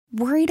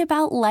Worried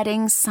about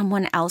letting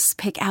someone else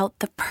pick out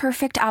the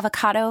perfect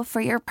avocado for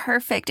your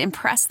perfect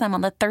impress them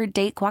on the third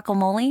date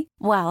guacamole?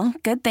 Well,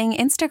 good thing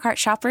Instacart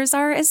shoppers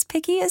are as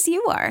picky as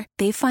you are.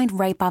 They find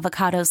ripe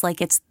avocados like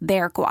it's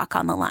their guac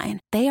on the line.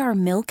 They are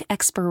milk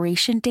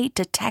expiration date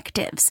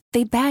detectives.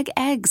 They bag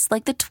eggs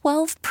like the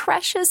 12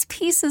 precious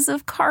pieces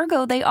of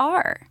cargo they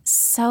are.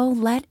 So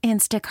let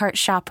Instacart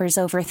shoppers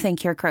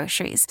overthink your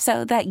groceries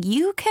so that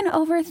you can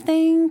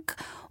overthink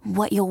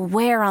what you'll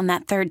wear on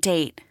that third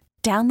date.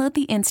 Download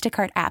the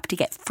Instacart app to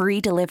get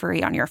free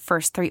delivery on your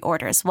first 3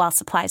 orders while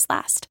supplies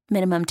last.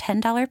 Minimum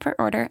 $10 per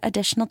order.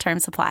 Additional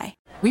terms apply.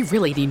 We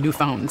really need new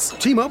phones.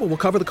 T-Mobile will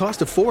cover the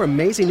cost of 4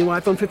 amazing new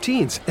iPhone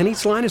 15s, and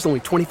each line is only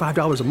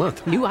 $25 a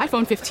month. New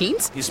iPhone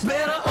 15s? It's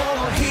better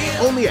over here.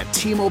 Only at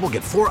T-Mobile,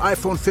 get 4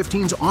 iPhone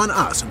 15s on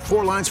us and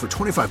 4 lines for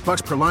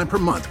 $25 per line per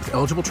month with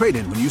eligible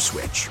trade-in when you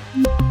switch.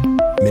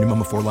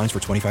 Minimum of 4 lines for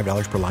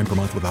 $25 per line per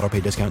month with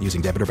autopay discount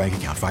using debit or bank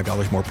account.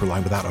 $5 more per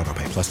line without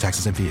autopay, plus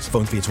taxes and fees.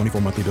 Phone fee at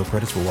 24 monthly bill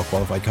credits for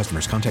well-qualified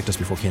customers. Contact us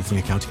before canceling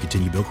account to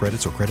continue bill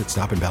credits or credit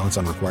stop and balance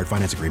on required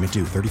finance agreement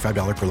due.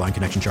 $35 per line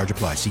connection charge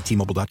applies. See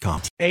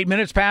T-Mobile.com. 8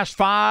 minutes past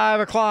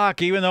 5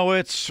 o'clock. Even though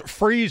it's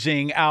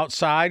freezing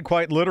outside,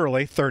 quite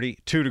literally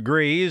 32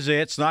 degrees,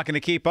 it's not going to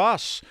keep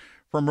us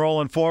from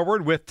rolling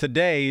forward with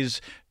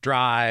today's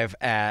Drive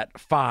at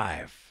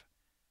 5.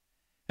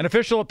 An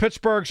official at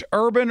Pittsburgh's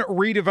Urban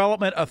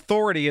Redevelopment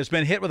Authority has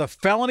been hit with a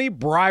felony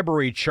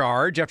bribery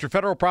charge after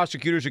federal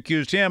prosecutors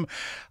accused him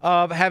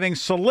of having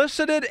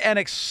solicited and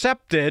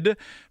accepted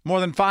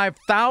more than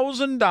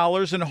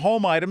 $5,000 in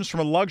home items from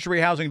a luxury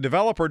housing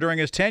developer during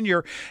his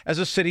tenure as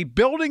a city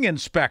building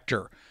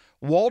inspector.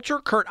 Walter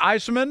Kurt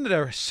Eisenman,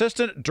 the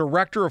Assistant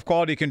Director of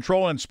Quality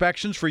Control and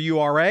Inspections for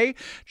URA,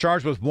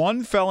 charged with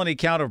 1 felony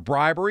count of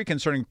bribery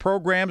concerning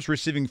programs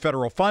receiving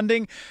federal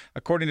funding,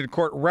 according to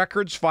court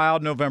records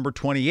filed November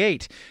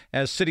 28.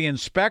 As city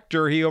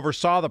inspector, he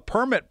oversaw the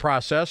permit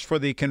process for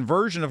the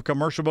conversion of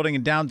commercial building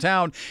in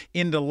downtown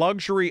into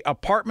luxury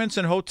apartments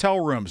and hotel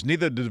rooms.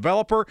 Neither the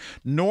developer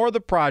nor the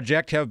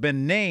project have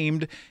been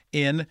named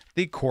in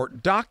the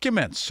court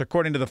documents.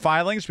 According to the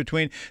filings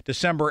between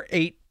December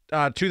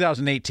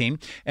 2018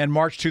 and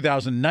March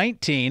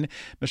 2019,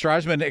 Mr.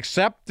 Eisman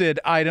accepted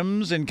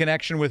items in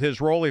connection with his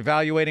role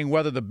evaluating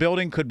whether the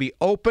building could be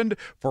opened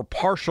for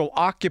partial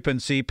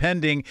occupancy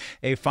pending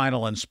a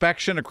final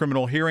inspection. A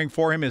criminal hearing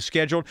for him is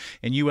scheduled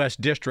in U.S.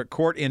 District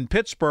Court in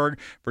Pittsburgh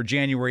for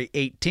January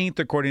 18th,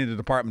 according to the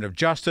Department of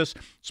Justice.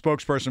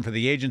 Spokesperson for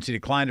the agency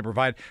declined to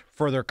provide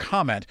further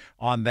comment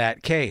on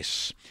that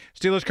case.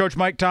 Steelers coach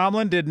Mike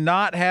Tomlin did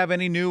not have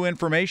any new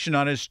information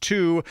on his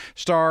 2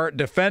 star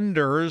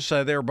defenders.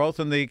 They were both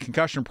in the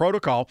concussion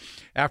protocol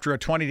after a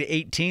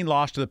 20-18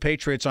 loss to the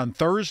Patriots on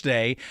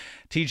Thursday.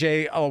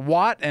 TJ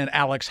Watt and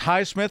Alex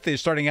Highsmith, the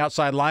starting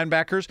outside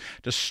linebackers,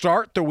 to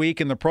start the week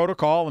in the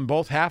protocol, and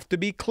both have to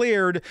be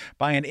cleared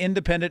by an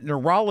independent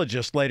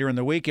neurologist later in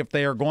the week if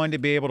they are going to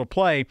be able to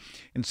play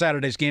in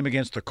Saturday's game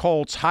against the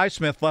Colts.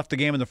 Highsmith left the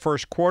game in the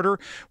first quarter,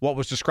 what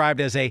was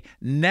described as a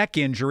neck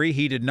injury.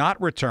 He did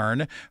not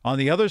return. On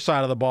the other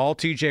side of the ball,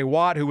 TJ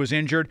Watt, who was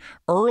injured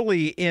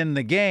early in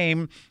the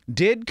game,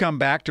 did come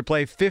back to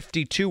play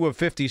 52 of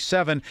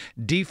 57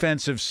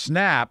 defensive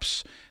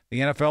snaps. The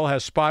NFL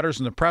has spotters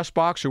in the press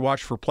box who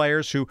watch for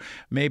players who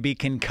may be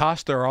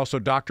concussed. There are also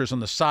doctors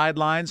on the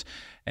sidelines,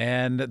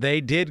 and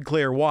they did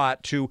clear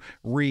Watt to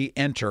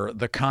re-enter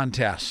the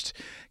contest.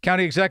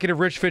 County Executive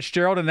Rich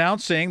Fitzgerald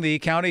announcing the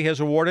county has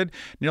awarded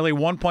nearly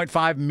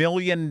 $1.5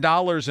 million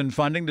in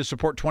funding to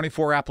support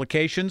 24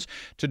 applications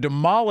to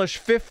demolish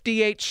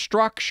 58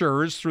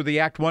 structures through the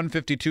Act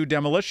 152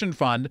 Demolition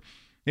Fund.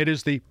 It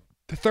is the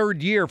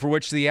third year for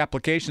which the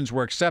applications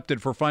were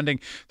accepted for funding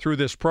through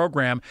this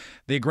program.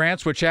 The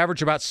grants, which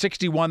average about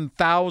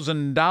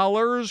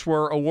 $61,000,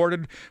 were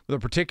awarded with a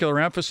particular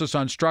emphasis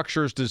on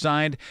structures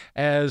designated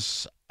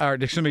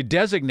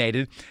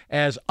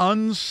as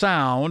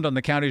unsound on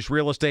the county's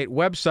real estate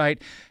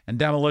website, and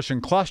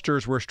demolition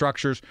clusters where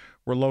structures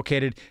were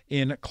located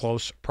in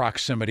close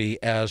proximity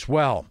as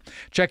well.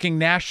 Checking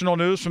national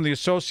news from the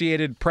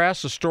Associated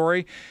Press, a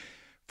story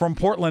from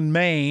Portland,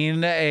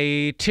 Maine.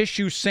 A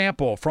tissue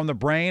sample from the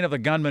brain of the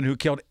gunman who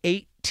killed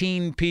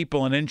 18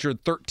 people and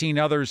injured 13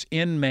 others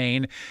in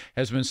Maine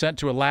has been sent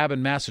to a lab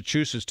in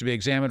Massachusetts to be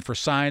examined for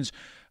signs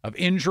of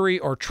injury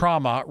or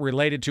trauma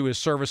related to his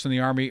service in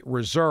the Army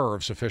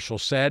Reserves,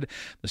 officials said.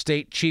 The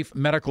state chief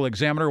medical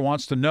examiner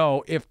wants to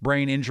know if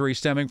brain injury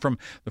stemming from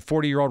the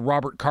 40-year-old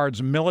Robert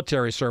Card's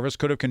military service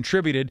could have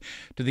contributed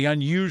to the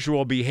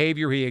unusual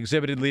behavior he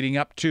exhibited leading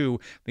up to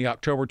the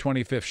October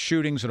 25th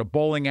shootings at a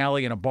bowling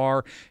alley and a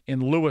bar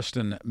in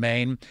Lewiston,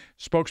 Maine.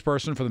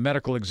 Spokesperson for the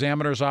medical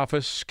examiner's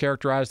office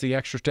characterized the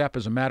extra step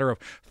as a matter of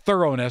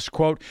thoroughness,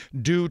 quote,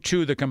 due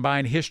to the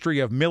combined history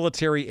of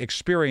military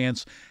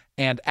experience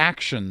and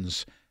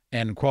actions,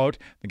 end quote.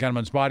 The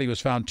gunman's body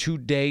was found 2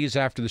 days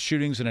after the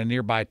shootings in a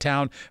nearby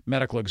town.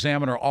 Medical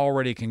examiner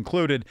already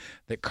concluded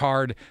that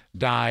Card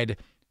died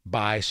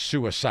by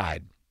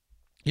suicide.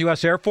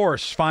 U.S. Air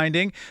Force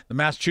finding the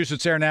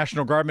Massachusetts Air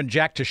National Guardman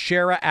Jack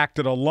Teixeira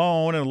acted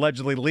alone in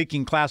allegedly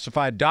leaking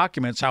classified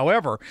documents.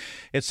 However,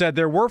 it said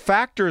there were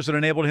factors that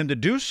enabled him to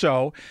do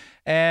so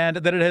and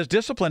that it has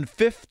disciplined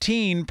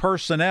 15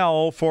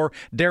 personnel for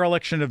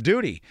dereliction of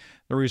duty.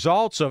 The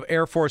results of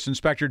Air Force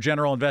Inspector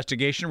General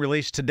investigation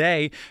released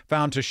today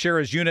found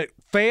Teixeira's unit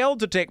failed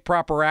to take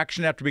proper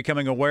action after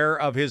becoming aware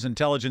of his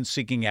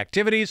intelligence-seeking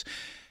activities,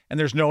 and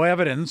there's no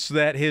evidence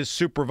that his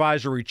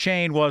supervisory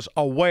chain was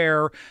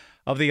aware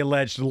of the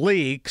alleged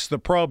leaks. The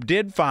probe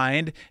did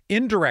find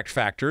indirect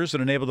factors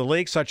that enabled the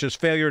leaks, such as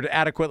failure to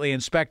adequately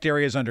inspect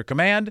areas under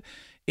command,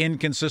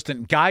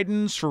 inconsistent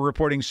guidance for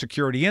reporting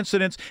security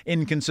incidents,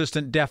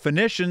 inconsistent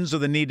definitions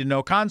of the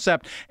need-to-know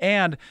concept,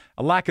 and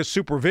a lack of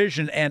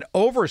supervision and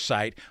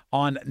oversight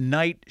on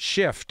night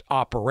shift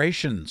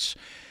operations.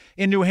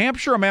 In New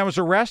Hampshire, a man was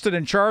arrested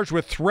and charged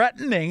with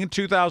threatening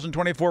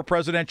 2024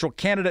 presidential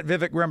candidate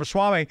Vivek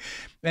Ramaswamy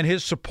and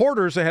his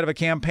supporters ahead of a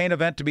campaign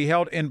event to be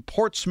held in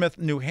Portsmouth,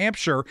 New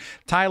Hampshire.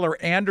 Tyler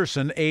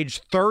Anderson, age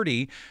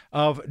 30,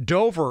 of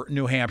Dover,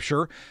 New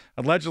Hampshire,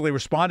 allegedly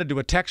responded to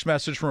a text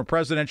message from a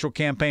presidential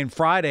campaign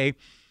Friday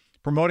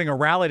promoting a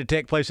rally to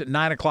take place at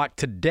 9 o'clock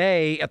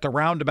today at the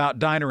Roundabout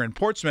Diner in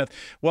Portsmouth.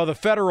 While the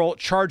federal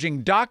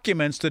charging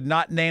documents did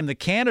not name the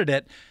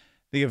candidate,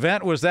 the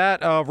event was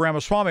that of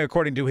Ramaswamy,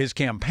 according to his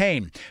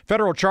campaign.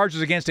 Federal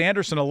charges against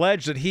Anderson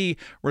allege that he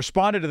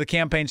responded to the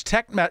campaign's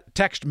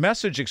text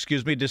message,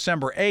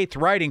 December 8th,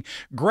 writing,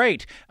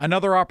 "Great,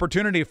 another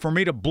opportunity for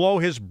me to blow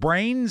his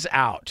brains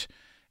out,"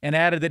 and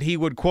added that he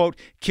would, quote,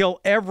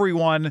 "kill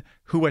everyone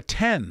who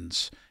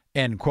attends,"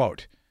 end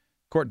quote.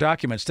 Court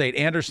documents state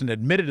Anderson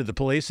admitted to the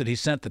police that he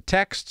sent the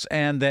texts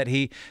and that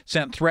he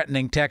sent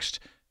threatening texts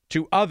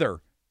to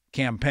other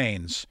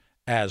campaigns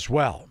as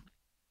well.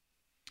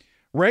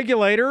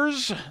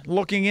 Regulators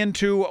looking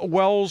into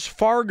Wells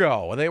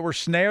Fargo. They were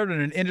snared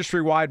in an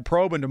industry-wide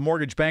probe into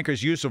mortgage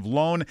bankers' use of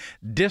loan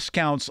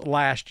discounts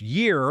last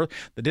year.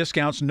 The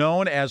discounts,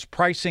 known as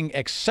pricing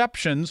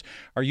exceptions,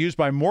 are used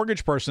by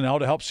mortgage personnel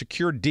to help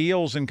secure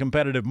deals in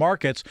competitive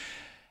markets.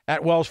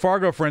 At Wells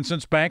Fargo, for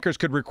instance, bankers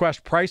could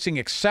request pricing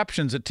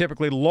exceptions that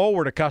typically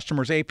lowered a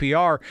customer's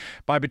APR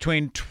by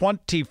between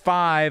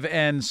 25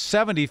 and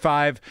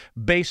 75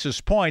 basis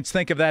points.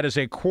 Think of that as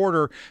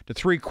 1/4 to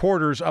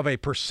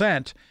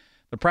 0.75%.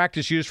 The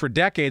practice used for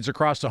decades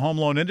across the home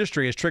loan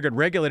industry has triggered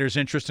regulators'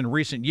 interest in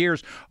recent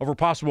years over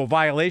possible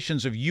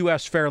violations of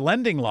U.S. fair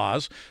lending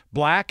laws.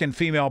 Black and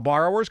female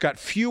borrowers got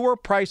fewer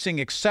pricing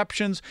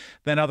exceptions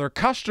than other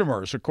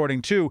customers,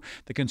 according to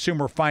the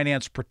Consumer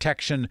Finance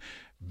Protection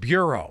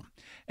Bureau.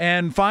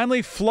 And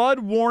finally, flood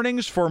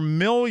warnings for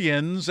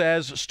millions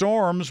as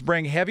storms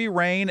bring heavy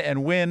rain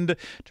and wind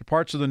to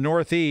parts of the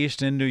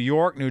Northeast. In New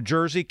York, New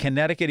Jersey,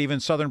 Connecticut,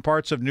 even southern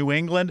parts of New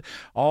England,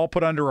 all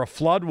put under a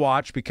flood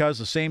watch because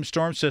the same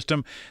storm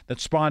system that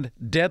spawned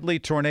deadly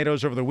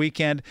tornadoes over the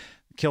weekend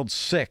killed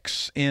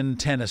 6 in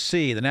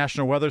Tennessee. The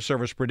National Weather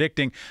Service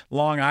predicting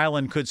Long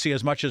Island could see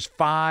as much as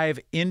 5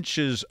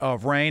 inches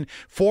of rain,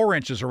 4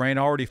 inches of rain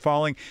already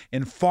falling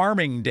in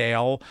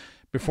Farmingdale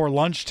before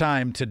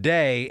lunchtime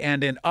today.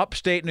 And in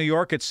upstate New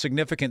York, it's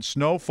significant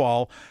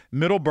snowfall.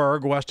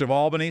 Middleburg, west of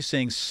Albany,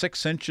 seeing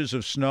 6 inches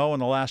of snow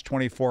in the last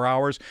 24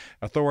 hours.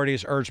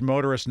 Authorities urge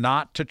motorists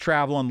not to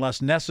travel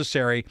unless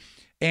necessary.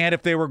 And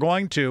if they were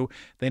going to,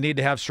 they need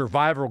to have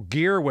survival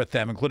gear with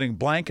them, including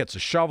blankets, a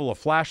shovel, a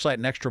flashlight,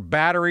 and extra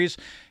batteries,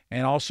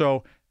 and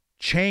also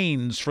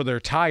chains for their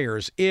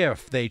tires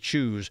if they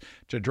choose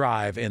to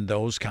drive in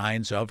those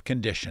kinds of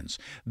conditions.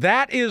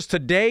 That is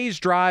today's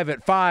Drive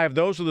at 5.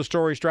 Those are the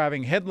stories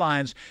driving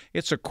headlines.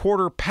 It's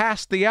 1/4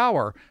 past the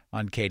hour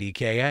on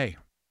KDKA.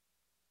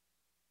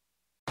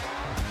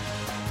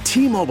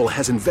 T-Mobile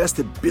has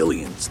invested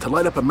billions to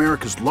light up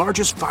America's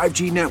largest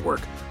 5G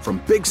network, from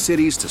big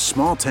cities to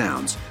small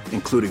towns,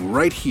 including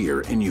right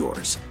here in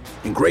yours.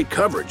 And great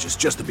coverage is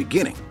just the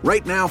beginning.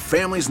 Right now,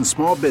 families and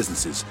small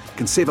businesses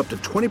can save up to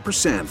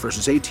 20%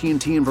 versus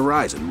AT&T and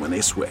Verizon when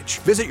they switch.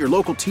 Visit your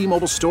local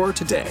T-Mobile store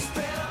today.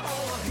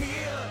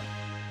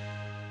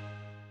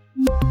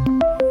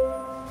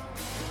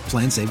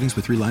 Plan savings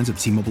with 3 lines of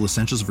T-Mobile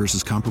Essentials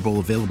versus comparable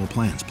available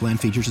plans. Plan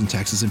features and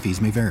taxes and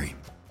fees may vary.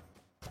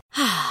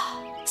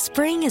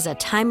 Spring is a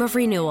time of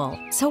renewal,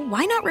 so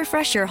why not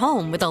refresh your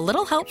home with a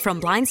little help from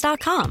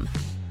Blinds.com?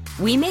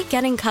 We make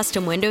getting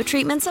custom window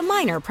treatments a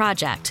minor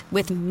project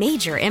with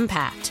major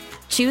impact.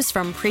 Choose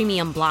from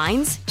premium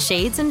blinds,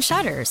 shades, and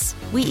shutters.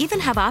 We even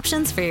have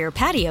options for your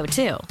patio,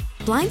 too.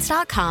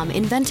 Blinds.com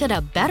invented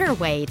a better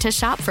way to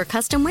shop for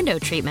custom window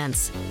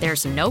treatments.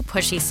 There's no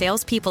pushy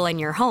salespeople in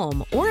your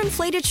home or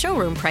inflated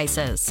showroom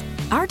prices.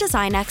 Our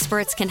design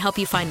experts can help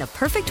you find the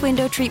perfect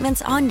window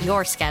treatments on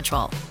your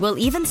schedule. We'll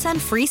even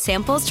send free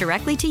samples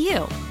directly to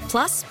you.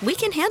 Plus, we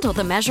can handle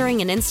the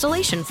measuring and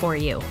installation for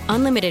you.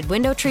 Unlimited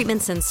window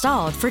treatments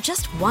installed for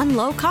just one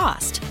low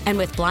cost. And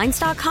with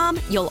Blinds.com,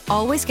 you'll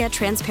always get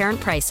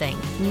transparent pricing.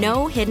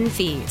 No hidden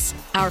fees.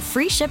 Our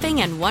free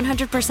shipping and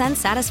 100%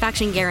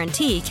 satisfaction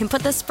guarantee can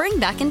put the spring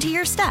back into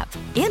your step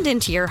and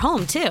into your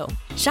home, too.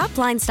 Shop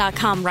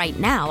Blinds.com right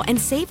now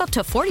and save up to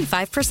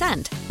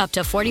 45%. Up to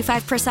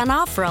 45%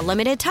 off for a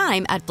limited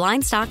time at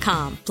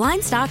Blinds.com.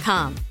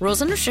 Blinds.com.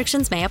 Rules and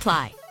restrictions may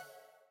apply.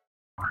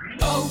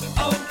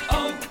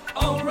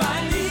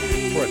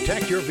 O'Reilly.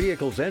 Protect your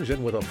vehicle's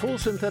engine with a full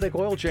synthetic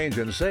oil change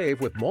and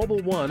save with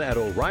Mobil 1 at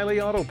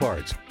O'Reilly Auto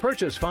Parts.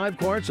 Purchase 5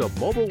 quarts of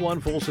Mobil 1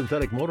 full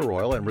synthetic motor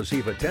oil and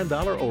receive a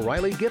 $10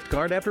 O'Reilly gift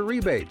card after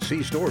rebate.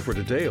 See store for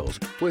details.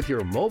 With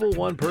your Mobil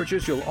 1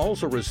 purchase, you'll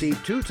also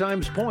receive 2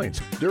 times points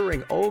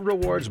during O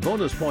Rewards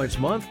Bonus Points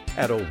Month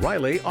at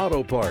O'Reilly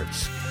Auto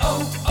Parts.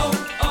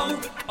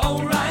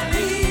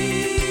 O'Reilly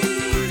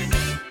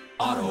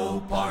Auto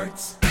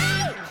Parts.